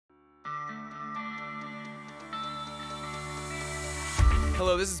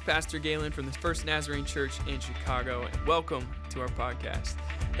Hello, this is Pastor Galen from the First Nazarene Church in Chicago, and welcome to our podcast.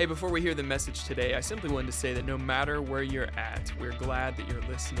 Hey, before we hear the message today, I simply wanted to say that no matter where you're at, we're glad that you're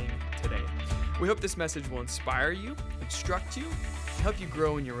listening today. We hope this message will inspire you, instruct you, and help you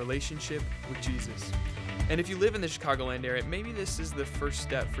grow in your relationship with Jesus. And if you live in the Chicagoland area, maybe this is the first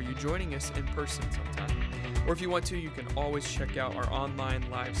step for you joining us in person sometime. Or if you want to, you can always check out our online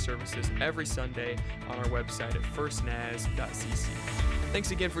live services every Sunday on our website at firstnaz.cc.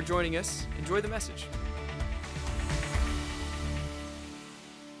 Thanks again for joining us. Enjoy the message.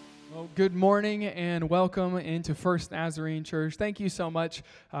 Well, good morning and welcome into First Nazarene Church. Thank you so much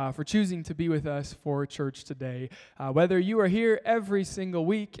for choosing to be with us for church today. Whether you are here every single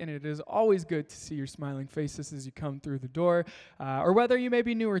week, and it is always good to see your smiling faces as you come through the door, or whether you may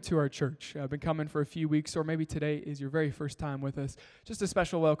be newer to our church, been coming for a few weeks, or maybe today is your very first time with us, just a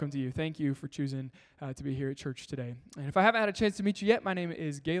special welcome to you. Thank you for choosing to be here at church today. And if I haven't had a chance to meet you yet, my name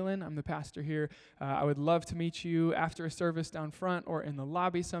is Galen. I'm the pastor here. I would love to meet you after a service down front or in the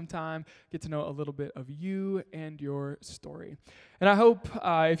lobby sometime. Get to know a little bit of you and your story. And I hope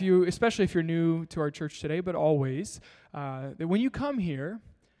especially if you're new to our church today, but always, that when you come here,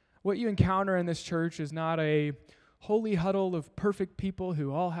 what you encounter in this church is not a holy huddle of perfect people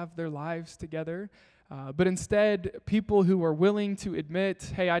who all have their lives together, but instead people who are willing to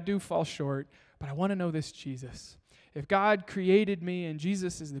admit, hey, I do fall short, but I want to know this Jesus. If God created me and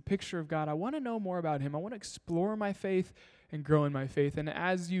Jesus is the picture of God, I want to know more about him. I want to explore my faith and grow in my faith. And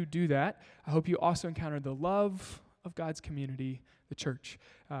as you do that, I hope you also encounter the love of God's community, the church.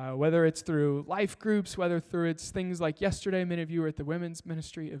 Whether it's through life groups, whether through it's things like yesterday, many of you were at the women's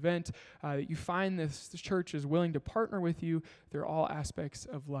ministry event, that you find this church is willing to partner with you. They're all aspects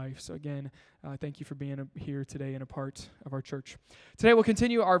of life. So again, thank you for being here today and a part of our church. Today we'll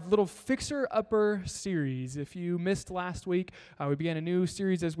continue our little Fixer Upper series. If you missed last week, we began a new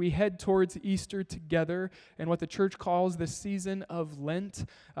series as we head towards Easter together and what the church calls the season of Lent.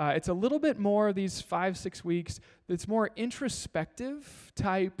 It's a little bit more these 5-6 weeks. It's more introspective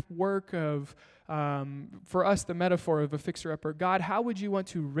type work of, for us, the metaphor of a fixer-upper. God, how would you want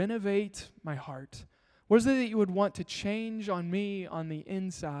to renovate my heart? What is it that you would want to change on me on the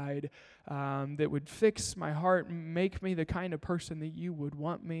inside that would fix my heart, make me the kind of person that you would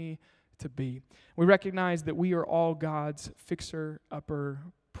want me to be? We recognize that we are all God's fixer-upper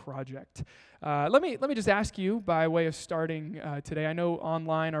project. Let me just ask you, by way of starting today, I know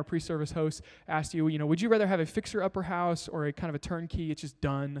online our pre-service host asked you, would you rather have a fixer-upper house or a kind of a turnkey, it's just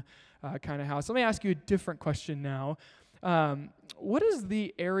done kind of house? Let me ask you a different question now. What is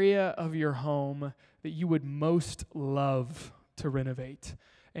the area of your home that you would most love to renovate?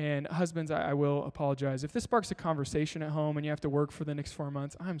 And husbands, I will apologize. If this sparks a conversation at home and you have to work for the next 4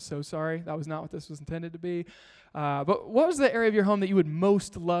 months, I'm so sorry. That was not what this was intended to be. But what was the area of your home that you would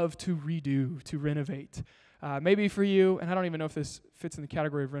most love to redo, to renovate? Maybe for you, and I don't even know if this fits in the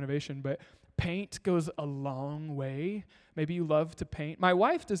category of renovation, but paint goes a long way. Maybe you love to paint. My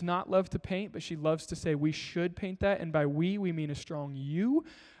wife does not love to paint, but she loves to say we should paint that. And by we mean a strong you.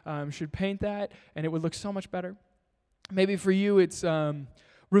 Should paint that, and it would look so much better. Maybe for you, it's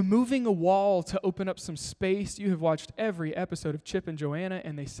removing a wall to open up some space. You have watched every episode of Chip and Joanna,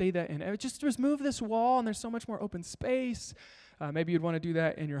 and they say that, and just remove this wall, and there's so much more open space. Maybe you'd want to do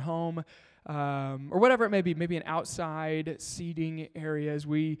that in your home, or whatever it may be. Maybe an outside seating area as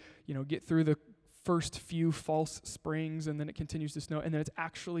we, get through the first few false springs, and then it continues to snow, and then it's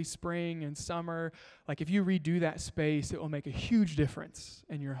actually spring and summer. Like if you redo that space, it will make a huge difference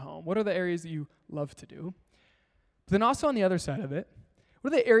in your home. What are the areas that you love to do? But then also on the other side of it,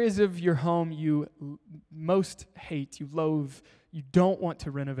 what are the areas of your home you most hate, you loathe, you don't want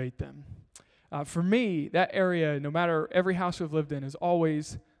to renovate them? For me, that area, no matter every house we've lived in, is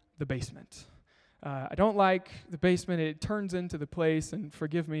always the basement. I don't like the basement. It turns into the place, and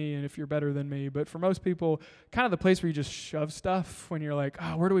forgive me and if you're better than me, but for most people, kind of the place where you just shove stuff when you're like,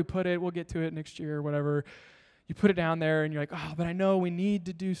 oh, where do we put it? We'll get to it next year or whatever. You put it down there, and you're like, oh, but I know we need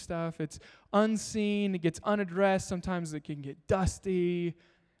to do stuff. It's unseen. It gets unaddressed. Sometimes it can get dusty.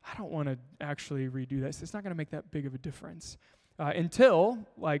 I don't want to actually redo this. It's not going to make that big of a difference. Until,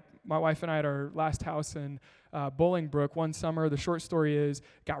 like, my wife and I at our last house in Bolingbrook one summer, the short story is,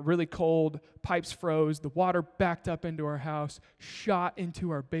 it got really cold, pipes froze, the water backed up into our house, shot into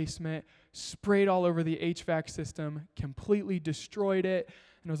our basement, sprayed all over the HVAC system, completely destroyed it.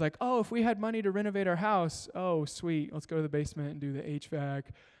 And it was like, oh, if we had money to renovate our house, oh, sweet, let's go to the basement and do the HVAC.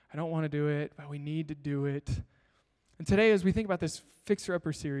 I don't want to do it, but we need to do it. And today, as we think about this Fixer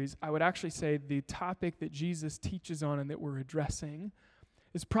Upper series, I would actually say the topic that Jesus teaches on and that we're addressing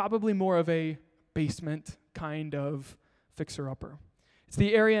is probably more of a basement kind of fixer-upper. It's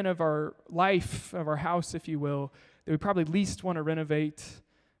the area of our life, of our house, if you will, that we probably least want to renovate.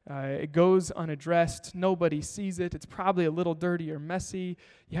 It goes unaddressed. Nobody sees it. It's probably a little dirty or messy.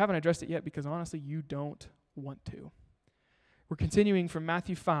 You haven't addressed it yet because honestly, you don't want to. We're continuing from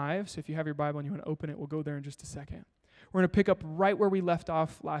Matthew 5, so if you have your Bible and you want to open it, we'll go there in just a second. We're going to pick up right where we left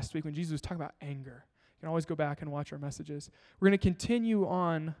off last week when Jesus was talking about anger. You can always go back and watch our messages. We're going to continue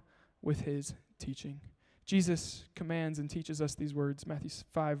on with his teaching. Jesus commands and teaches us these words, Matthew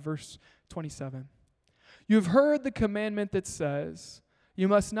 5, verse 27. You have heard the commandment that says, you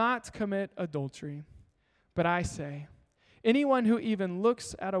must not commit adultery. But I say, anyone who even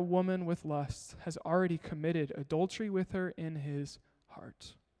looks at a woman with lust has already committed adultery with her in his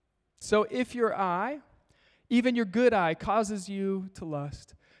heart. So if your eye, even your good eye, causes you to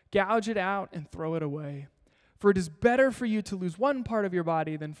lust, gouge it out and throw it away. For it is better for you to lose one part of your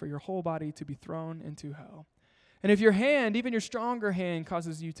body than for your whole body to be thrown into hell. And if your hand, even your stronger hand,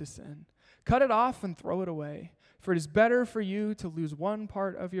 causes you to sin, cut it off and throw it away. For it is better for you to lose one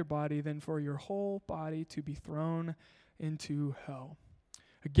part of your body than for your whole body to be thrown into hell.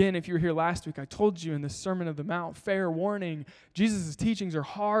 Again, if you were here last week, I told you in the Sermon of the Mount, fair warning, Jesus' teachings are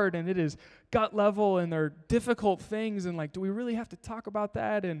hard and it is gut level and they're difficult things. And like, do we really have to talk about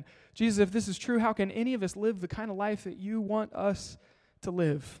that? And Jesus, if this is true, how can any of us live the kind of life that you want us to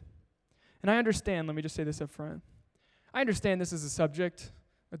live? And I understand, let me just say this up front. I understand this is a subject,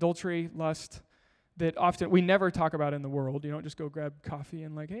 adultery, lust, that often we never talk about in the world. You don't just go grab coffee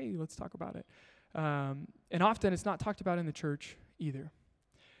and like, hey, let's talk about it. And often it's not talked about in the church either.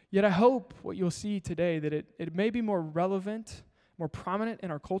 Yet I hope what you'll see today that it may be more relevant, more prominent in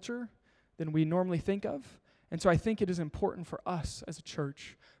our culture than we normally think of. And so I think it is important for us as a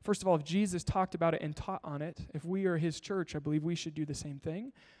church. First of all, if Jesus talked about it and taught on it, if we are his church, I believe we should do the same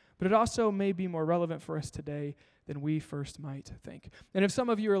thing. But it also may be more relevant for us today than we first might think. And if some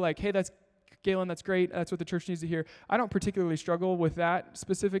of you are like, hey, that's Galen, that's great. That's what the church needs to hear. I don't particularly struggle with that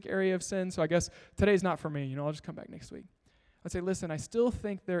specific area of sin, so I guess today's not for me. I'll just come back next week. I'd say, listen, I still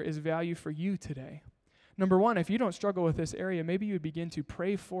think there is value for you today. Number one, if you don't struggle with this area, maybe you would begin to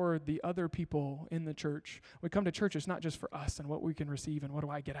pray for the other people in the church. When we come to church, it's not just for us and what we can receive and what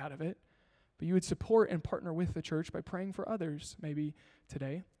do I get out of it. But you would support and partner with the church by praying for others maybe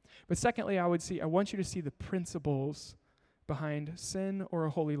today. But secondly, I want you to see the principles behind sin or a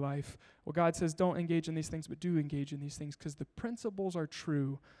holy life. Well, God says don't engage in these things, but do engage in these things because the principles are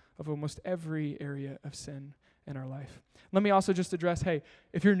true of almost every area of sin in our life. Let me also just address, hey,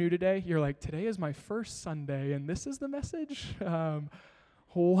 if you're new today, you're like, today is my first Sunday and this is the message?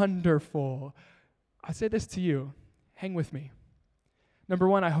 Wonderful. I say this to you, hang with me. Number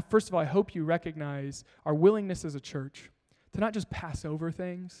one, first of all, I hope you recognize our willingness as a church to not just pass over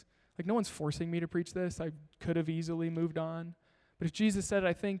things. Like no one's forcing me to preach this. I could have easily moved on. But if Jesus said it,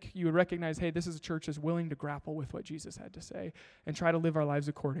 I think you would recognize, hey, this is a church that's willing to grapple with what Jesus had to say and try to live our lives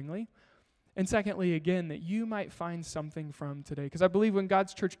accordingly. And secondly, again, that you might find something from today. Because I believe when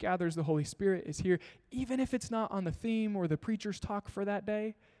God's church gathers, the Holy Spirit is here. Even if it's not on the theme or the preacher's talk for that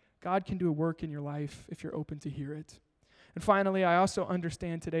day, God can do a work in your life if you're open to hear it. And finally, I also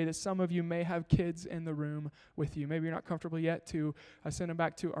understand today that some of you may have kids in the room with you. Maybe you're not comfortable yet to send them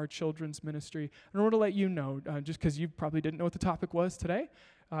back to our children's ministry. In order to let you know, just because you probably didn't know what the topic was today,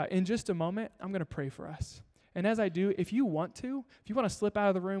 in just a moment, I'm going to pray for us. And as I do, if you want to slip out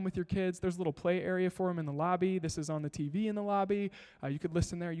of the room with your kids, there's a little play area for them in the lobby. This is on the TV in the lobby. You could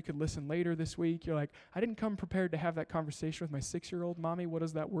listen there. You could listen later this week. You're like, I didn't come prepared to have that conversation with my 6-year-old. Mommy, what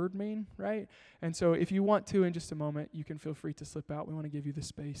does that word mean, right? And so if you want to, in just a moment, you can feel free to slip out. We want to give you the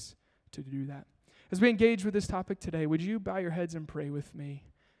space to do that. As we engage with this topic today, would you bow your heads and pray with me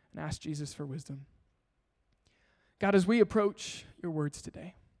and ask Jesus for wisdom? God, as we approach your words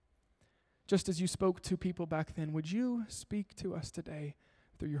today, just as you spoke to people back then, would you speak to us today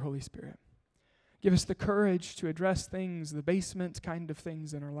through your Holy Spirit? Give us the courage to address things, the basement kind of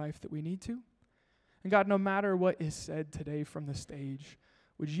things in our life that we need to. And God, no matter what is said today from the stage,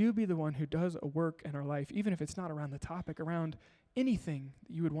 would you be the one who does a work in our life, even if it's not around the topic, around anything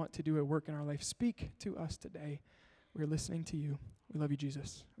that you would want to do a work in our life. Speak to us today. We're listening to you. We love you,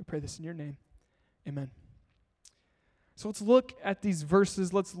 Jesus. We pray this in your name. Amen. So let's look at these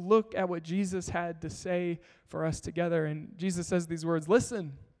verses. Let's look at what Jesus had to say for us together. And Jesus says these words,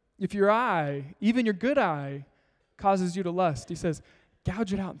 listen, if your eye, even your good eye, causes you to lust, he says,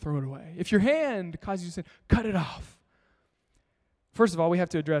 gouge it out and throw it away. If your hand causes you to sin, cut it off. First of all, we have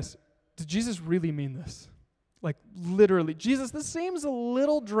to address, did Jesus really mean this? Like literally, Jesus, this seems a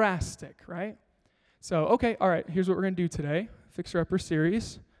little drastic, right? So, okay, all right, here's what we're going to do today. Fixer-Upper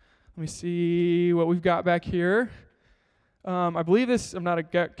series. Let me see what we've got back here. I believe this, I'm not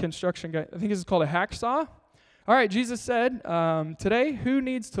a construction guy, I think this is called a hacksaw. All right, Jesus said, today, who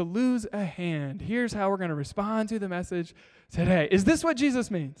needs to lose a hand? Here's how we're going to respond to the message today. Is this what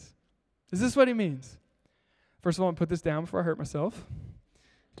Jesus means? Is this what he means? First of all, I'm going to put this down before I hurt myself.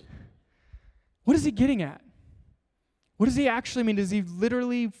 What is he getting at? What does he actually mean? Does he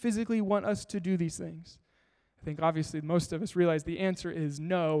literally, physically want us to do these things? I think obviously most of us realize the answer is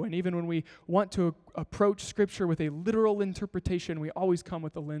no, and even when we want to approach Scripture with a literal interpretation, we always come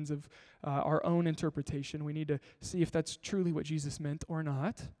with the lens of our own interpretation. We need to see if that's truly what Jesus meant or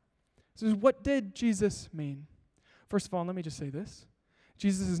not. So what did Jesus mean? First of all, let me just say this.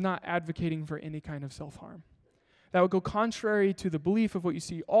 Jesus is not advocating for any kind of self-harm. That would go contrary to the belief of what you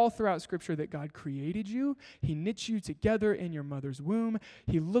see all throughout Scripture, that God created you. He knit you together in your mother's womb.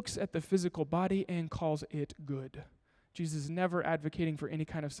 He looks at the physical body and calls it good. Jesus is never advocating for any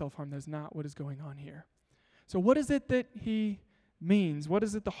kind of self-harm. That's not what is going on here. So what is it that he means? What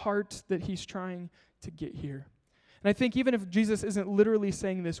is it the heart that he's trying to get here? And I think even if Jesus isn't literally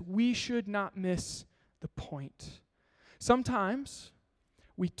saying this, we should not miss the point. Sometimes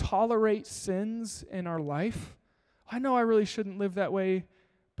we tolerate sins in our life. I know I really shouldn't live that way,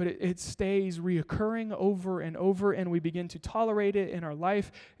 but it stays reoccurring over and over, and we begin to tolerate it in our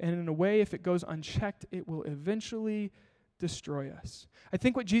life, and in a way, if it goes unchecked, it will eventually destroy us. I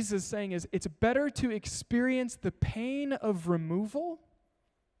think what Jesus is saying is it's better to experience the pain of removal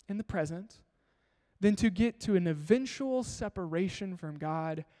in the present than to get to an eventual separation from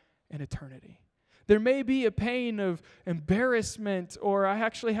God in eternity. There may be a pain of embarrassment, or I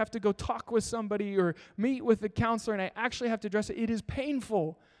actually have to go talk with somebody or meet with a counselor and I actually have to address it. It is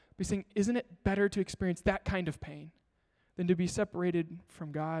painful. But he's saying, isn't it better to experience that kind of pain than to be separated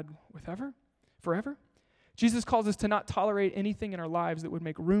from God forever? Jesus calls us to not tolerate anything in our lives that would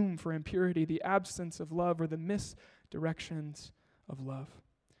make room for impurity, the absence of love, or the misdirections of love.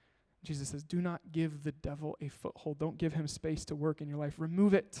 Jesus says, do not give the devil a foothold. Don't give him space to work in your life.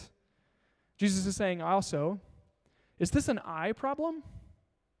 Remove it. Jesus is saying also, is this an eye problem?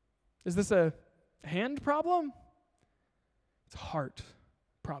 Is this a hand problem? It's a heart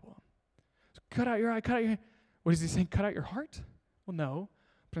problem. So cut out your eye, cut out your hand. What is he saying? Cut out your heart? Well, no.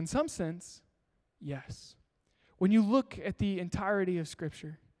 But in some sense, yes. When you look at the entirety of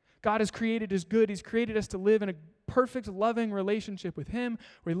Scripture, God has created us good. He's created us to live in a perfect, loving relationship with Him.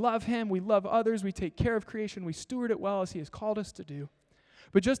 We love others, we take care of creation, we steward it well as He has called us to do.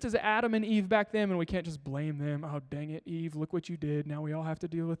 But just as Adam and Eve back then, and we can't just blame them, oh, dang it, Eve, look what you did, now we all have to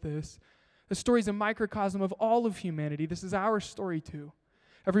deal with this. The story is a microcosm of all of humanity. This is our story too.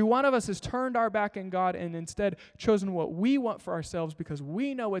 Every one of us has turned our back on God and instead chosen what we want for ourselves because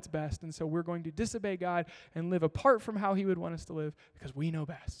we know what's best, and so we're going to disobey God and live apart from how He would want us to live because we know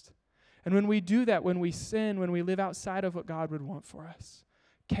best. And when we do that, when we sin, when we live outside of what God would want for us,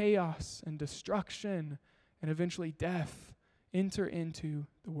 chaos and destruction and eventually death enter into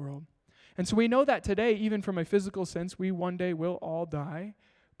the world. And so we know that today, even from a physical sense, we one day will all die,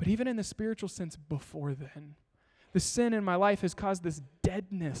 but even in the spiritual sense before then. The sin in my life has caused this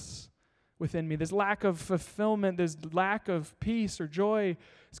deadness within me, this lack of fulfillment, this lack of peace or joy,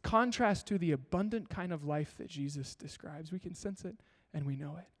 this contrast to the abundant kind of life that Jesus describes. We can sense it and we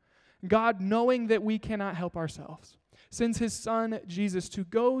know it. God, knowing that we cannot help ourselves, sends His Son, Jesus, to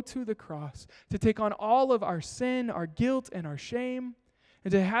go to the cross, to take on all of our sin, our guilt, and our shame,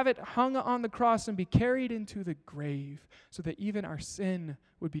 and to have it hung on the cross and be carried into the grave so that even our sin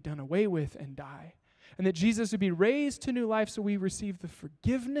would be done away with and die. And that Jesus would be raised to new life so we receive the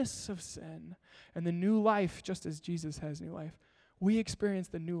forgiveness of sin and the new life just as Jesus has new life. We experience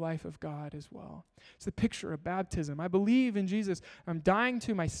the new life of God as well. It's the picture of baptism. I believe in Jesus. I'm dying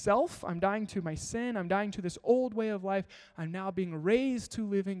to myself. I'm dying to my sin. I'm dying to this old way of life. I'm now being raised to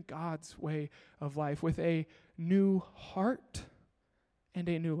living God's way of life with a new heart and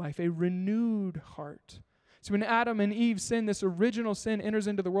a new life, a renewed heart. So when Adam and Eve sin, this original sin enters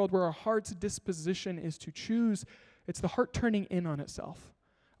into the world where our heart's disposition is to choose. It's the heart turning in on itself.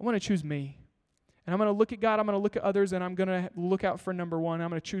 I want to choose me. And I'm going to look at God, I'm going to look at others, and I'm going to look out for number one. I'm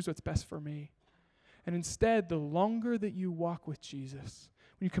going to choose what's best for me. And instead, the longer that you walk with Jesus,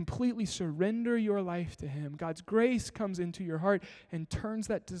 when you completely surrender your life to Him, God's grace comes into your heart and turns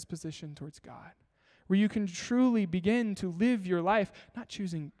that disposition towards God, where you can truly begin to live your life, not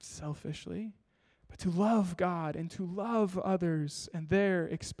choosing selfishly, but to love God and to love others and their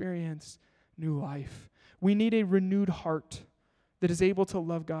experience new life. We need a renewed heart that is able to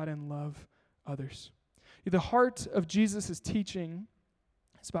love God and love others. The heart of Jesus' teaching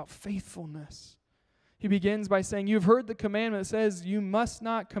is about faithfulness. He begins by saying, "You've heard the commandment that says you must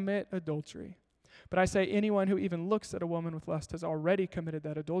not commit adultery. But I say anyone who even looks at a woman with lust has already committed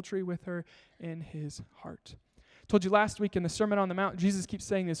that adultery with her in his heart." I told you last week in the Sermon on the Mount, Jesus keeps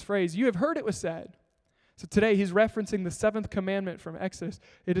saying this phrase, "You have heard it was said." So today he's referencing the seventh commandment from Exodus.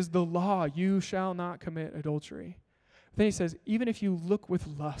 It is the law, you shall not commit adultery. Then he says, even if you look with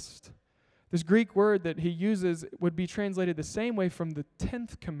lust. This Greek word that he uses would be translated the same way from the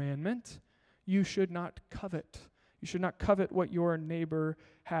 10th commandment. You should not covet. You should not covet what your neighbor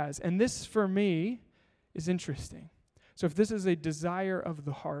has. And this, for me, is interesting. So if this is a desire of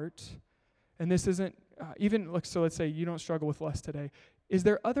the heart, and this isn't, so let's say you don't struggle with lust today. Is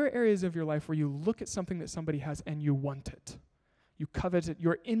there other areas of your life where you look at something that somebody has and you want it? You covet it.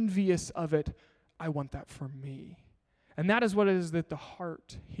 You're envious of it. I want that for me. And that is what it is at the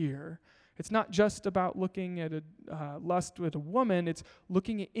heart here. It's not just about looking at lust with a woman. It's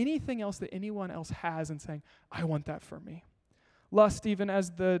looking at anything else that anyone else has and saying, I want that for me. Lust, even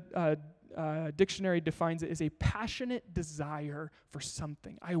as the dictionary defines it, is a passionate desire for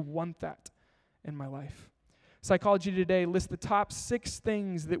something. I want that in my life. Psychology Today lists the top 6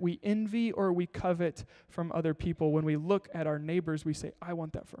 things that we envy or we covet from other people. When we look at our neighbors, we say, I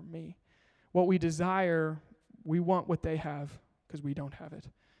want that for me. What we desire, we want what they have because we don't have it.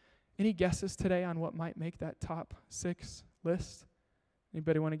 Any guesses today on what might make that top 6 list?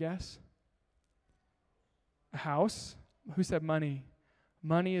 Anybody want to guess? A house? Who said money?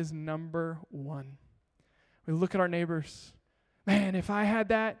 Money is number 1. We look at our neighbors. Man, if I had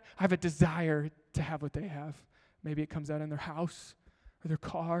that, I have a desire to have what they have. Maybe it comes out in their house or their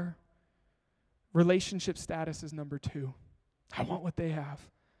car. Relationship status is number 2. I want what they have.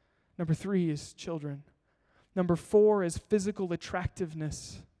 Number 3 is children. Number 4 is physical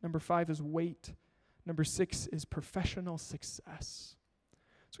attractiveness. Number 5 is weight. Number 6 is professional success.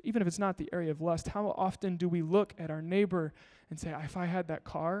 So even if it's not the area of lust, how often do we look at our neighbor and say, if I had that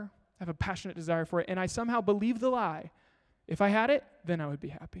car, I have a passionate desire for it, and I somehow believe the lie. If I had it, then I would be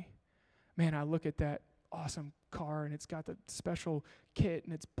happy. Man, I look at that awesome car, and it's got the special kit,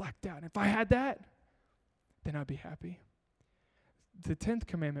 and it's blacked out. And if I had that, then I'd be happy. The 10th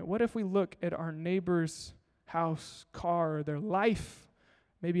commandment, what if we look at our neighbor's house, car, their life,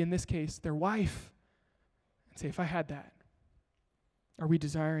 maybe in this case, their wife, and say, if I had that, are we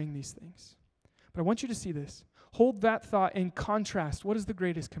desiring these things? But I want you to see this. Hold that thought in contrast. What is the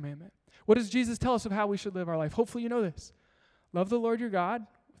greatest commandment? What does Jesus tell us of how we should live our life? Hopefully you know this. Love the Lord your God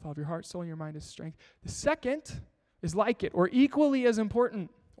with all of your heart, soul, and your mind, and strength. The second is like it, or equally as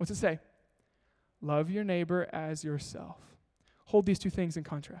important. What's it say? Love your neighbor as yourself. Hold these 2 things in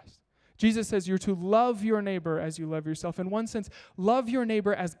contrast. Jesus says you're to love your neighbor as you love yourself. In one sense, love your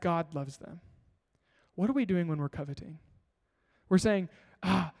neighbor as God loves them. What are we doing when we're coveting? We're saying,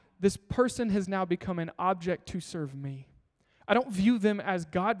 this person has now become an object to serve me. I don't view them as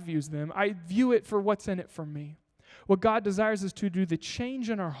God views them. I view it for what's in it for me. What God desires is to do the change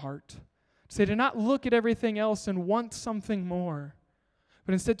in our heart. Say to not look at everything else and want something more,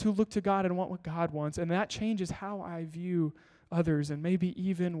 but instead to look to God and want what God wants. And that changes how I view others and maybe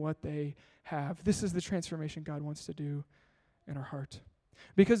even what they have. This is the transformation God wants to do in our heart.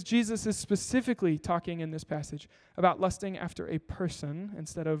 Because Jesus is specifically talking in this passage about lusting after a person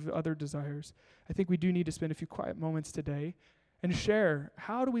instead of other desires, I think we do need to spend a few quiet moments today and share,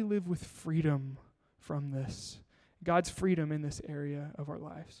 how do we live with freedom from this? God's freedom in this area of our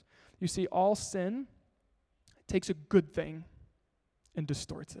lives. You see, all sin takes a good thing and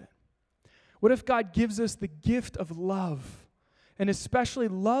distorts it. What if God gives us the gift of love, and especially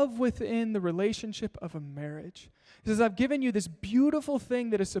love within the relationship of a marriage? He says, I've given you this beautiful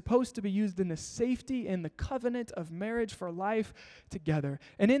thing that is supposed to be used in the safety and the covenant of marriage for life together.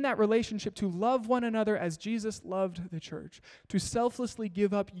 And in that relationship, to love one another as Jesus loved the church, to selflessly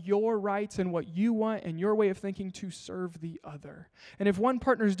give up your rights and what you want and your way of thinking to serve the other. And if one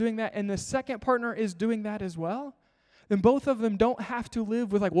partner is doing that and the second partner is doing that as well, then both of them don't have to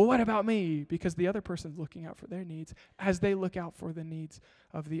live with what about me? Because the other person's looking out for their needs as they look out for the needs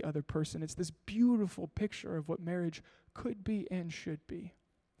of the other person. It's this beautiful picture of what marriage could be and should be.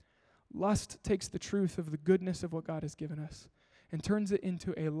 Lust takes the truth of the goodness of what God has given us and turns it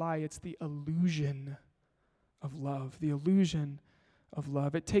into a lie. It's the illusion of love, the illusion of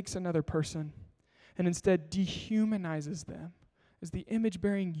love. It takes another person and instead dehumanizes them as the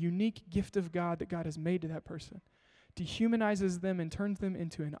image-bearing, unique gift of God that God has made to that person. Dehumanizes them and turns them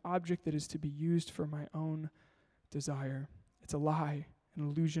into an object that is to be used for my own desire. It's a lie, an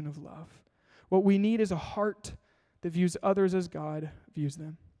illusion of love. What we need is a heart that views others as God views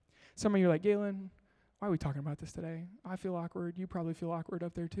them. Some of you are like, Galen, why are we talking about this today? I feel awkward. You probably feel awkward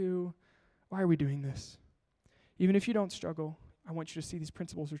up there too. Why are we doing this? Even if you don't struggle, I want you to see these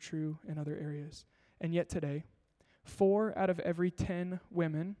principles are true in other areas. And yet today, 4 out of every 10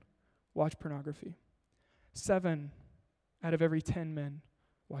 women watch pornography. 7 out of every 10 men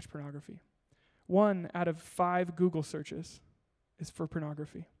watch pornography. 1 out of 5 Google searches is for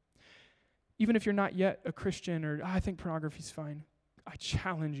pornography. Even if you're not yet a Christian or, I think pornography's fine, I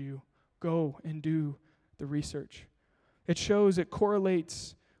challenge you, go and do the research. It shows it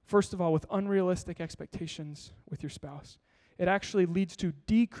correlates, first of all, with unrealistic expectations with your spouse. It actually leads to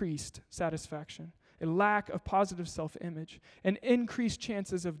decreased satisfaction, a lack of positive self-image, and increased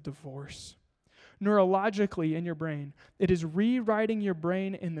chances of divorce. Neurologically in your brain, it is rewriting your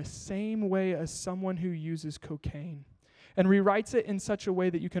brain in the same way as someone who uses cocaine, and rewrites it in such a way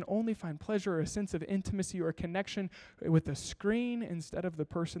that you can only find pleasure or a sense of intimacy or a connection with a screen instead of the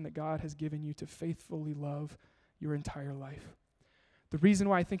person that God has given you to faithfully love your entire life. The reason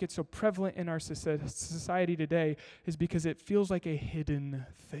why I think it's so prevalent in our society today is because it feels like a hidden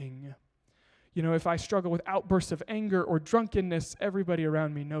thing. You know, if I struggle with outbursts of anger or drunkenness, everybody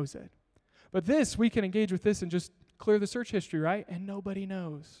around me knows it. But this, we can engage with this and just clear the search history, right? And nobody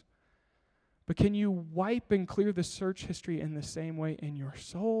knows. But can you wipe and clear the search history in the same way in your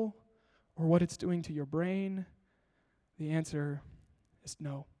soul or what it's doing to your brain? The answer is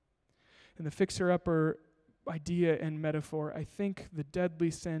no. And the fixer-upper idea and metaphor, I think the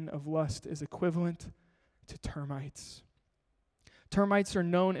deadly sin of lust is equivalent to termites. Termites are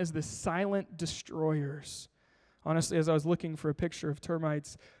known as the silent destroyers. Honestly, as I was looking for a picture of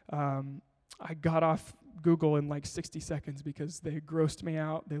termites, I got off Google in like 60 seconds because they grossed me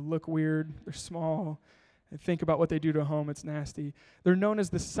out. They look weird. They're small. And think about what they do to a home. It's nasty. They're known as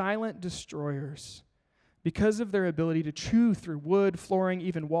the silent destroyers because of their ability to chew through wood, flooring,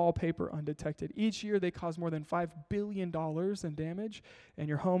 even wallpaper undetected. Each year, they cause more than $5 billion in damage, and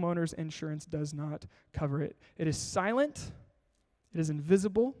your homeowner's insurance does not cover it. It is silent, it is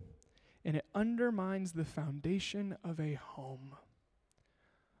invisible, and it undermines the foundation of a home.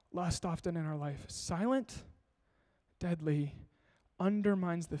 Lust often in our life, silent, deadly,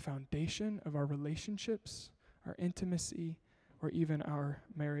 undermines the foundation of our relationships, our intimacy, or even our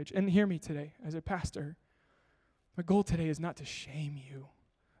marriage. And hear me today, as a pastor, my goal today is not to shame you.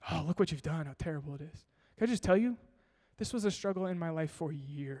 Oh, look what you've done, how terrible it is. Can I just tell you, this was a struggle in my life for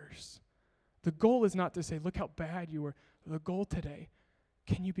years. The goal is not to say, look how bad you were. The goal today,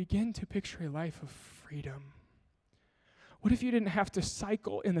 can you begin to picture a life of freedom? What if you didn't have to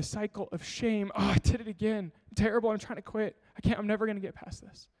cycle in the cycle of shame? Oh, I did it again. Terrible, I'm trying to quit. I'm never going to get past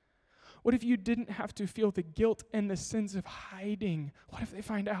this. What if you didn't have to feel the guilt and the sins of hiding? What if they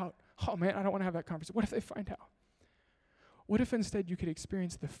find out? Oh man, I don't want to have that conversation. What if they find out? What if instead you could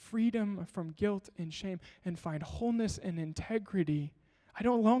experience the freedom from guilt and shame and find wholeness and integrity? I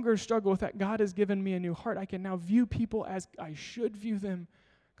no longer struggle with that. God has given me a new heart. I can now view people as I should view them.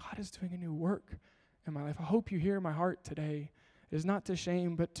 God is doing a new work in my life. I hope you hear my heart today. It is not to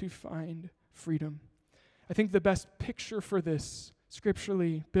shame, but to find freedom. I think the best picture for this,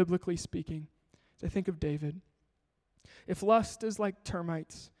 scripturally, biblically speaking, is I think of David. If lust is like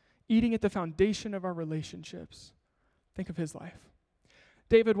termites, eating at the foundation of our relationships, think of his life.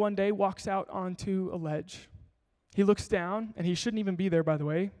 David one day walks out onto a ledge. He looks down, and he shouldn't even be there, by the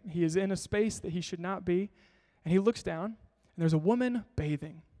way. He is in a space that he should not be. And he looks down, and there's a woman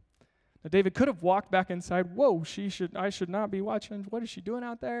bathing. Now, David could have walked back inside. Whoa, I should not be watching. What is she doing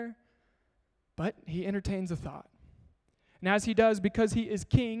out there? But he entertains a thought. And as he does, because he is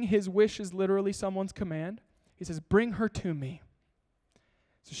king, his wish is literally someone's command. He says, bring her to me.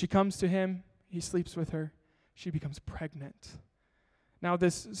 So she comes to him. He sleeps with her. She becomes pregnant. Now,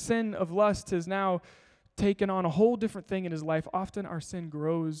 this sin of lust has now taken on a whole different thing in his life. Often our sin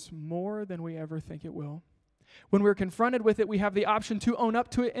grows more than we ever think it will. When we're confronted with it, we have the option to own up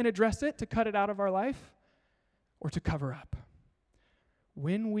to it and address it, to cut it out of our life, or to cover up.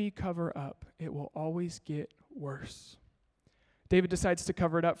 When we cover up, it will always get worse. David decides to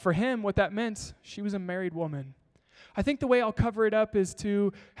cover it up. For him, what that meant, she was a married woman. I think the way I'll cover it up is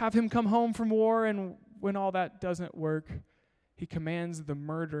to have him come home from war, and when all that doesn't work, he commands the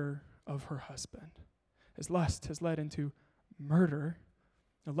murder of her husband. His lust has led into murder,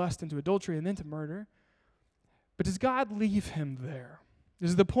 the lust into adultery, and then to murder. But does God leave him there?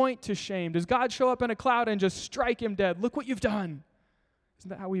 Is the point to shame? Does God show up in a cloud and just strike him dead? Look what you've done. Isn't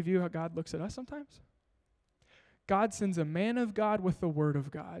that how we view how God looks at us sometimes? God sends a man of God with the word of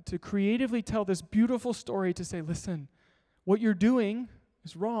God to creatively tell this beautiful story to say, listen, what you're doing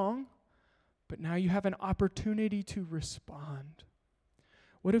is wrong, but now you have an opportunity to respond.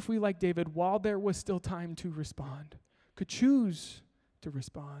 What if we, like David, while there was still time to respond, could choose to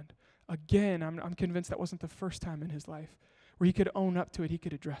respond? again, I'm convinced that wasn't the first time in his life where he could own up to it, he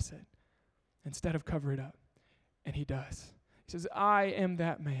could address it instead of cover it up. And he does. He says, I am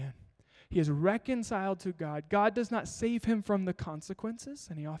that man. He is reconciled to God. God does not save him from the consequences,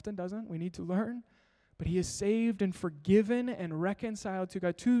 and he often doesn't. We need to learn. But he is saved and forgiven and reconciled to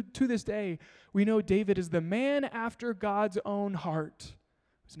God. To this day, we know David is the man after God's own heart.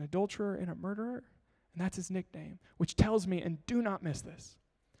 He's an adulterer and a murderer, and that's his nickname, which tells me, and do not miss this,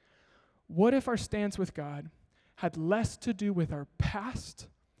 what if our stance with God had less to do with our past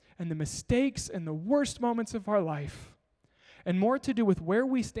and the mistakes and the worst moments of our life, and more to do with where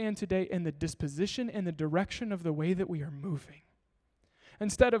we stand today in the disposition and the direction of the way that we are moving?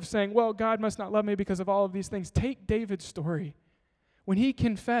 Instead of saying, well, God must not love me because of all of these things, take David's story. When he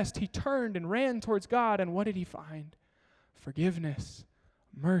confessed, he turned and ran towards God, and what did he find? Forgiveness,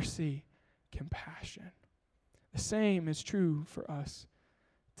 mercy, compassion. The same is true for us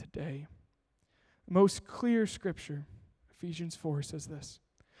today. The most clear scripture, Ephesians 4, says this: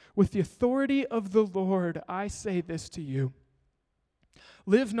 with the authority of the Lord, I say this to you.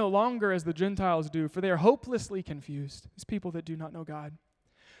 Live no longer as the Gentiles do, for they are hopelessly confused. These people that do not know God.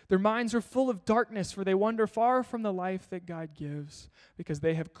 Their minds are full of darkness, for they wander far from the life that God gives, because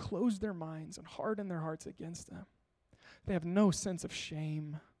they have closed their minds and hardened their hearts against them. They have no sense of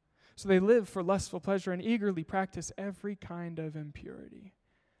shame. So they live for lustful pleasure and eagerly practice every kind of impurity.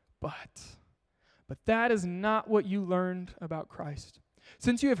 But that is not what you learned about Christ.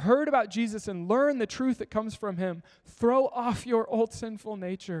 Since you have heard about Jesus and learned the truth that comes from him, throw off your old sinful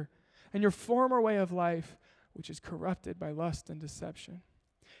nature and your former way of life, which is corrupted by lust and deception.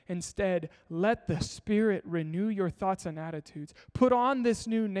 Instead, let the Spirit renew your thoughts and attitudes. Put on this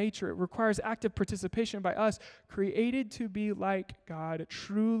new nature. It requires active participation by us, created to be like God,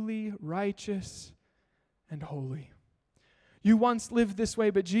 truly righteous and holy. You once lived this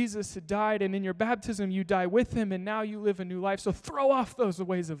way, but Jesus had died, and in your baptism you die with him, and now you live a new life. So throw off those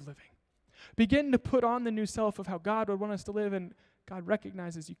ways of living. Begin to put on the new self of how God would want us to live, and God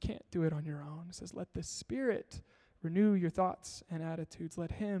recognizes you can't do it on your own. He says, let the Spirit renew your thoughts and attitudes.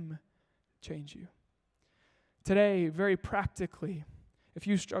 Let him change you. Today, very practically, if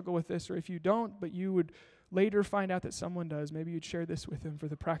you struggle with this, or if you don't, but you would later find out that someone does, maybe you'd share this with them for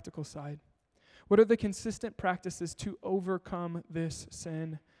the practical side. What are the consistent practices to overcome this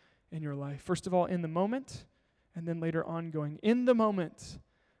sin in your life? First of all, in the moment, and then later ongoing. In the moment,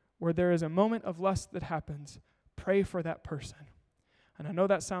 where there is a moment of lust that happens, pray for that person. And I know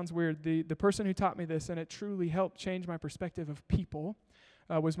that sounds weird. The person who taught me this, and it truly helped change my perspective of people,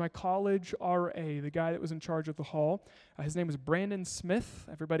 was my college RA, the guy that was in charge of the hall. His name was Brandon Smith.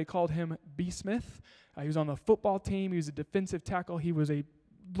 Everybody called him B. Smith. He was on the football team. He was a defensive tackle. He was a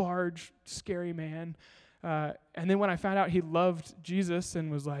large, scary man. And then when I found out he loved Jesus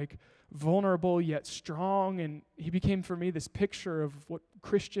and was like vulnerable yet strong, and he became for me this picture of what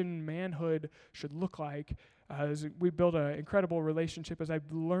Christian manhood should look like. We built an incredible relationship as I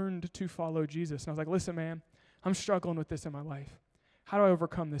learned to follow Jesus. And I was like, listen, man, I'm struggling with this in my life. How do I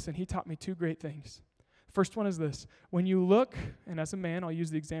overcome this? And he taught me two great things. First one is this. When you look, and as a man, I'll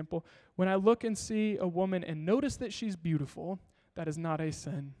use the example, when I look and see a woman and notice that she's beautiful, that is not a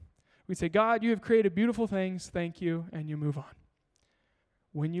sin. We say, God, you have created beautiful things, thank you, and you move on.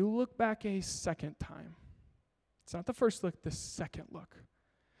 When you look back a second time, it's not the first look, the second look,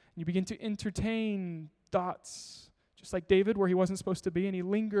 and you begin to entertain thoughts, just like David, where he wasn't supposed to be, and he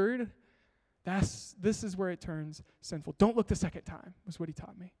lingered, this is where it turns sinful. Don't look the second time, was what he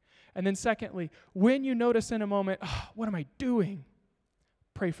taught me. And then secondly, when you notice in a moment, what am I doing?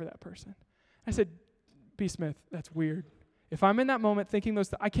 Pray for that person. I said, B. Smith, that's weird. If I'm in that moment thinking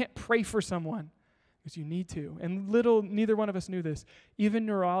I can't pray for someone, because you need to. And neither one of us knew this. Even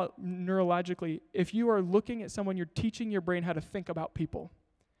neurologically, if you are looking at someone, you're teaching your brain how to think about people.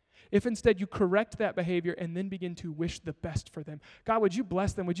 If instead you correct that behavior and then begin to wish the best for them. God, would you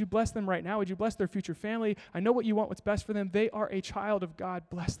bless them? Would you bless them right now? Would you bless their future family? I know what you want, what's best for them. They are a child of God.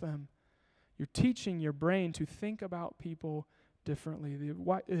 Bless them. You're teaching your brain to think about people differently.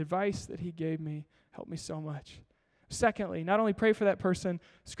 The advice that he gave me helped me so much. Secondly, not only pray for that person,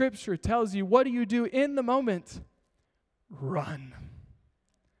 Scripture tells you, what do you do in the moment? Run.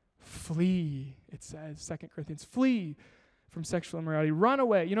 Flee, it says, 2 Corinthians, flee from sexual immorality. Run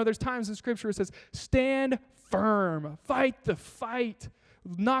away. You know, there's times in Scripture it says, stand firm, fight the fight,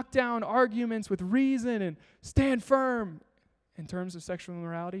 knock down arguments with reason, and stand firm. In terms of sexual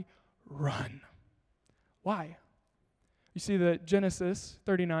immorality, run. Why? You see that Genesis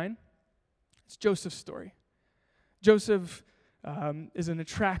 39, it's Joseph's story. Joseph is an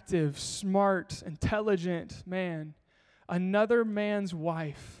attractive, smart, intelligent man. Another man's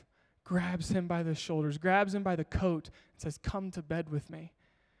wife grabs him by the shoulders, grabs him by the coat, and says, come to bed with me.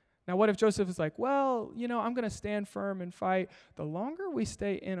 Now, what if Joseph is like, well, I'm going to stand firm and fight. The longer we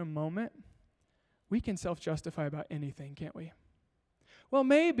stay in a moment, we can self-justify about anything, can't we? Well,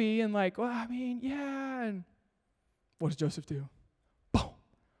 maybe, and yeah. And what does Joseph do? Boom,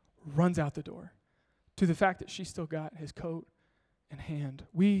 runs out the door to the fact that she still got his coat and hand.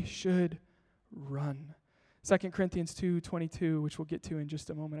 We should run. 2 Corinthians 2:22, which we'll get to in just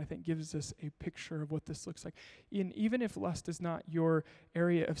a moment, I think gives us a picture of what this looks like. Even if lust is not your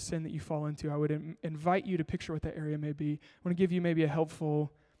area of sin that you fall into, I would invite you to picture what that area may be. I want to give you maybe a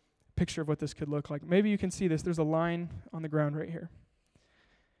helpful picture of what this could look like. Maybe you can see this. There's a line on the ground right here.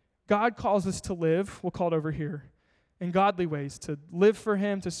 God calls us to live, we'll call it over here, in godly ways, to live for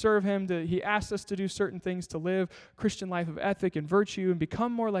him, to serve him. He asks us to do certain things, to live a Christian life of ethic and virtue and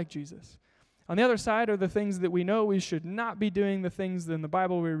become more like Jesus. On the other side are the things that we know we should not be doing, the things in the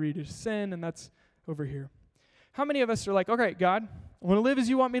Bible we read is sin, and that's over here. How many of us are like, okay, God, I want to live as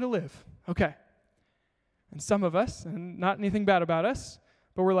you want me to live. Okay. And some of us, and not anything bad about us,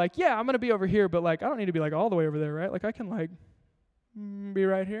 but we're like, yeah, I'm going to be over here, but I don't need to be all the way over there, right? I can be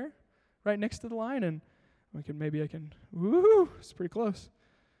right here, right next to the line, and I can, woohoo, it's pretty close.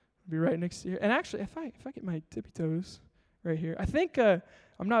 Be right next to you. And actually, if I get my tippy toes right here, I think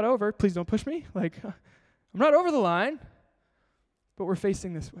I'm not over. Please don't push me. I'm not over the line, but we're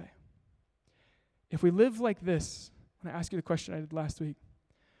facing this way. If we live like this, when I ask you the question I did last week,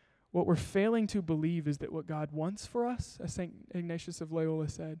 what we're failing to believe is that what God wants for us, as St. Ignatius of Loyola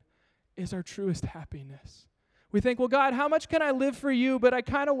said, is our truest happiness. We think, well, God, how much can I live for you? But I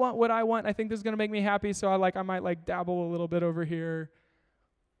kind of want what I want. I think this is going to make me happy, so I might dabble a little bit over here.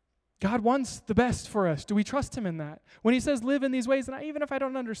 God wants the best for us. Do we trust him in that? When he says live in these ways, and even if I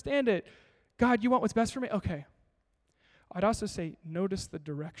don't understand it, God, you want what's best for me? Okay. I'd also say notice the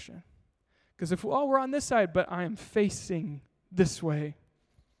direction. Because if, we're on this side, but I am facing this way,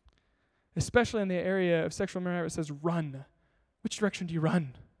 especially in the area of sexual immorality, it says run. Which direction do you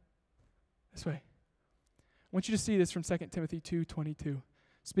run? This way. I want you to see this from 2 Timothy 2:22.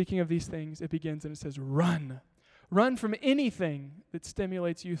 Speaking of these things, it begins and it says, run. Run from anything that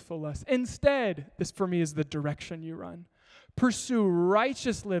stimulates youthful lust. Instead, this for me is the direction you run. Pursue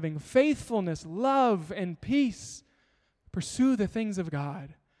righteous living, faithfulness, love, and peace. Pursue the things of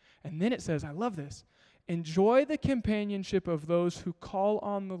God. And then it says, I love this, enjoy the companionship of those who call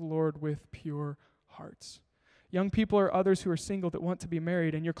on the Lord with pure hearts. Young people or others who are single that want to be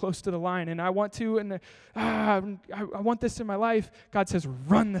married, and you're close to the line, and I want to, and I want this in my life. God says,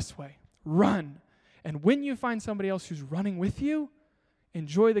 run this way. Run. And when you find somebody else who's running with you,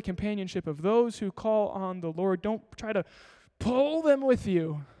 enjoy the companionship of those who call on the Lord. Don't try to pull them with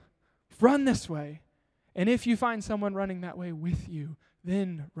you. Run this way. And if you find someone running that way with you,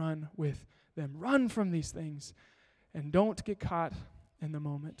 then run with them. Run from these things, and don't get caught in the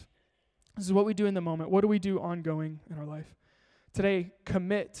moment. This is what we do in the moment. What do we do ongoing in our life? Today,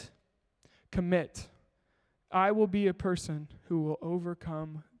 commit. Commit. I will be a person who will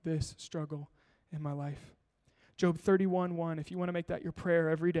overcome this struggle in my life. Job 31:1, if you want to make that your prayer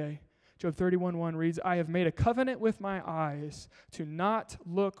every day, Job 31:1 reads, I have made a covenant with my eyes to not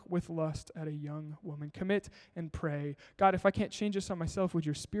look with lust at a young woman. Commit and pray. God, if I can't change this on myself, would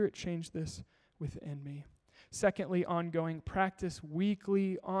your Spirit change this within me? Secondly, ongoing, practice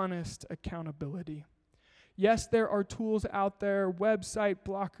weekly, honest accountability. Yes, there are tools out there, website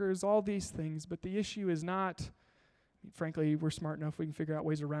blockers, all these things, but the issue is not, frankly, we're smart enough, we can figure out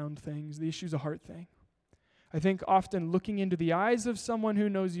ways around things. The issue is a heart thing. I think often looking into the eyes of someone who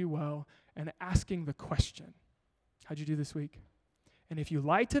knows you well and asking the question, how'd you do this week? And if you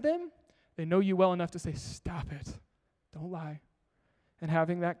lie to them, they know you well enough to say, stop it, don't lie. And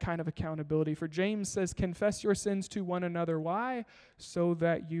having that kind of accountability. For James says, confess your sins to one another. Why? So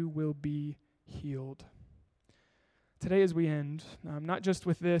that you will be healed. Today as we end, not just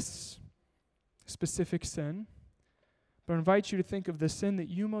with this specific sin, but I invite you to think of the sin that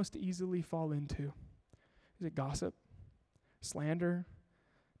you most easily fall into. Is it gossip, slander,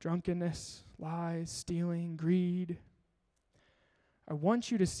 drunkenness, lies, stealing, greed? I want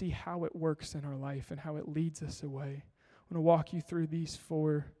you to see how it works in our life and how it leads us away. I'm going to walk you through these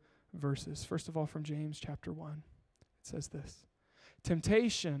 4 verses. First of all, from James chapter 1. It says this.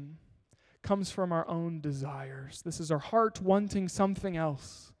 Temptation comes from our own desires. This is our heart wanting something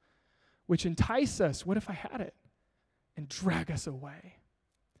else, which entice us, what if I had it, and drag us away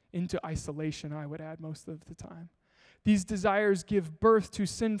into isolation, I would add, most of the time. These desires give birth to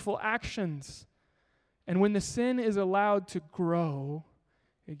sinful actions. And when the sin is allowed to grow,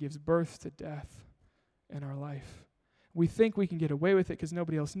 it gives birth to death in our life. We think we can get away with it because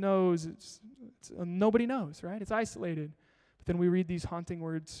nobody else knows. Nobody knows, right? It's isolated. But then we read these haunting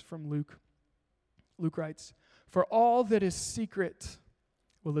words from Luke. Luke writes, "For all that is secret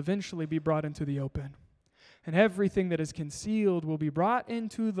will eventually be brought into the open, and everything that is concealed will be brought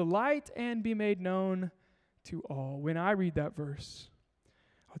into the light and be made known to all." When I read that verse,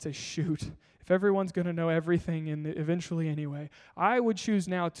 I would say, shoot, if everyone's going to know everything eventually anyway, I would choose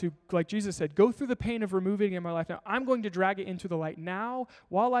now to, like Jesus said, go through the pain of removing it in my life. Now, I'm going to drag it into the light now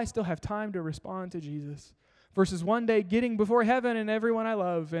while I still have time to respond to Jesus, versus one day getting before heaven and everyone I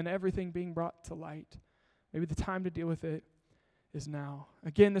love and everything being brought to light. Maybe the time to deal with it is now.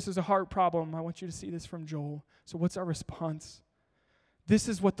 Again, this is a heart problem. I want you to see this from Joel. So what's our response? This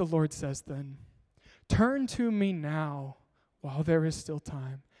is what the Lord says then. "Turn to me now while there is still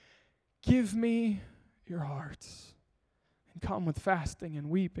time. Give me your hearts and come with fasting and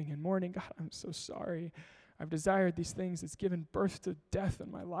weeping and mourning." God, I'm so sorry. I've desired these things. It's given birth to death in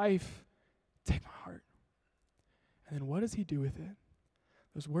my life. Take my heart. And then what does he do with it?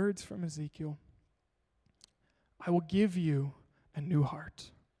 Those words from Ezekiel. "I will give you a new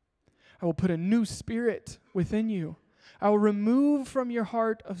heart. I will put a new spirit within you. I will remove from your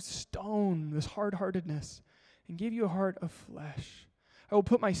heart of stone," this hard-heartedness, "and give you a heart of flesh. I will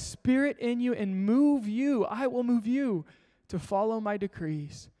put my spirit in you and move you. I will move you to follow my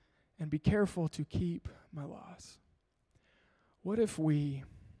decrees and be careful to keep my laws." What if we,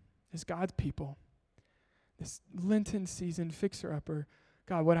 as God's people, this Lenten season fixer-upper,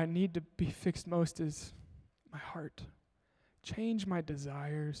 God, what I need to be fixed most is my heart. Change my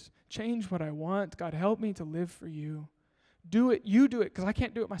desires. Change what I want. God, help me to live for you. Do it. You do it, because I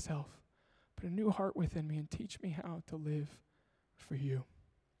can't do it myself. Put a new heart within me and teach me how to live for you.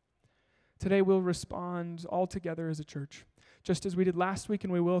 Today we'll respond all together as a church, just as we did last week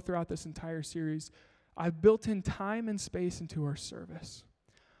and we will throughout this entire series. I've built in time and space into our service.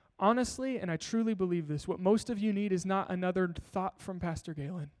 Honestly, and I truly believe this, what most of you need is not another thought from Pastor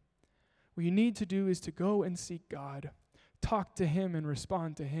Galen. What you need to do is to go and seek God. Talk to him and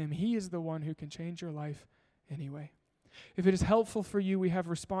respond to him. He is the one who can change your life anyway. If it is helpful for you, we have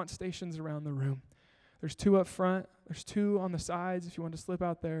response stations around the room. There's 2 up front, there's 2 on the sides if you want to slip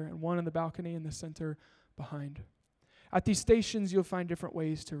out there, and 1 in the balcony in the center behind. At these stations, you'll find different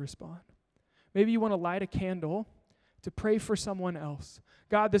ways to respond. Maybe you want to light a candle to pray for someone else.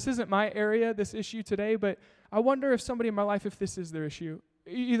 God, this isn't my area, this issue today, but I wonder if somebody in my life, if this is their issue.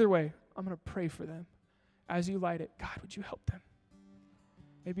 Either way, I'm going to pray for them. As you light it, God, would you help them?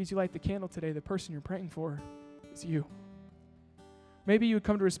 Maybe as you light the candle today, the person you're praying for is you. Maybe you would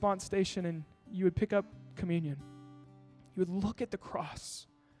come to response station and you would pick up communion. You would look at the cross.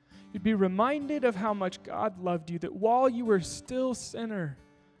 You'd be reminded of how much God loved you, that while you were still sinner,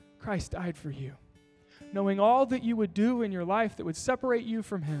 Christ died for you. Knowing all that you would do in your life that would separate you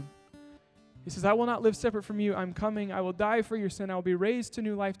from him. He says, "I will not live separate from you. I'm coming. I will die for your sin. I will be raised to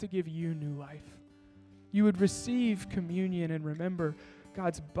new life to give you new life." You would receive communion and remember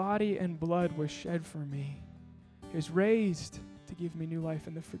God's body and blood was shed for me. He was raised to give me new life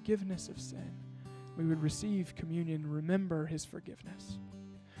and the forgiveness of sin. We would receive communion and remember his forgiveness.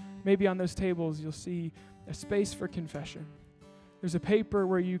 Maybe on those tables you'll see a space for confession. There's a paper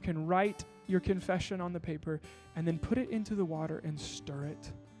where you can write your confession on the paper and then put it into the water and stir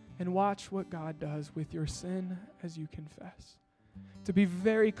it and watch what God does with your sin as you confess. To be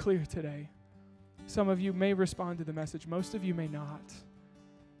very clear today, some of you may respond to the message, most of you may not.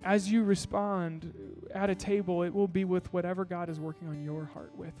 As you respond at a table, it will be with whatever God is working on your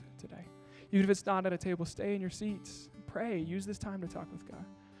heart with today. Even if it's not at a table, stay in your seats. Pray. Use this time to talk with God.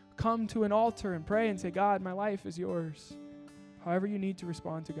 Come to an altar and pray and say, "God, my life is yours." However you need to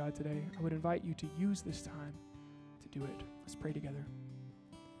respond to God today, I would invite you to use this time to do it. Let's pray together.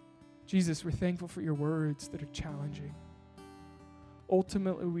 Jesus, we're thankful for your words that are challenging.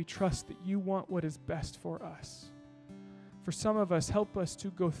 Ultimately, we trust that you want what is best for us. For some of us, help us to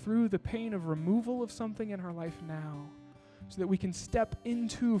go through the pain of removal of something in our life now so that we can step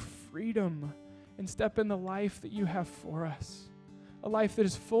into freedom and step in the life that you have for us, a life that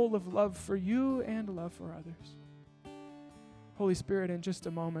is full of love for you and love for others. Holy Spirit, in just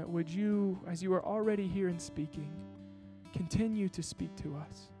a moment, would you, as you are already here and speaking, continue to speak to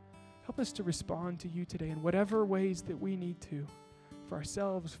us. Help us to respond to you today in whatever ways that we need to, for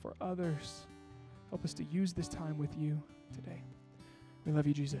ourselves, for others. Help us to use this time with you today. We love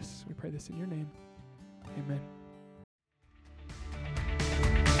you, Jesus. We pray this in your name. Amen.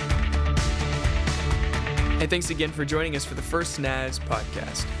 Hey, thanks again for joining us for the First Naz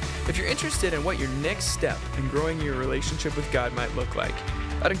podcast. If you're interested in what your next step in growing your relationship with God might look like,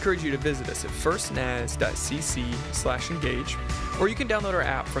 I'd encourage you to visit us at firstnaz.cc/engage, or you can download our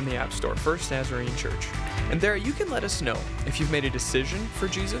app from the App Store, First Nazarene Church. And there you can let us know if you've made a decision for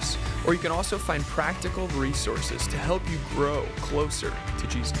Jesus, or you can also find practical resources to help you grow closer to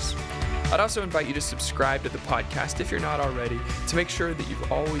Jesus. I'd also invite you to subscribe to the podcast if you're not already, to make sure that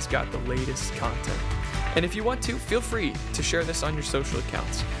you've always got the latest content. And if you want to, feel free to share this on your social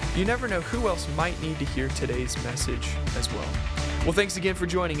accounts. You never know who else might need to hear today's message as well. Well, thanks again for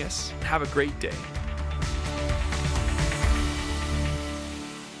joining us. Have a great day.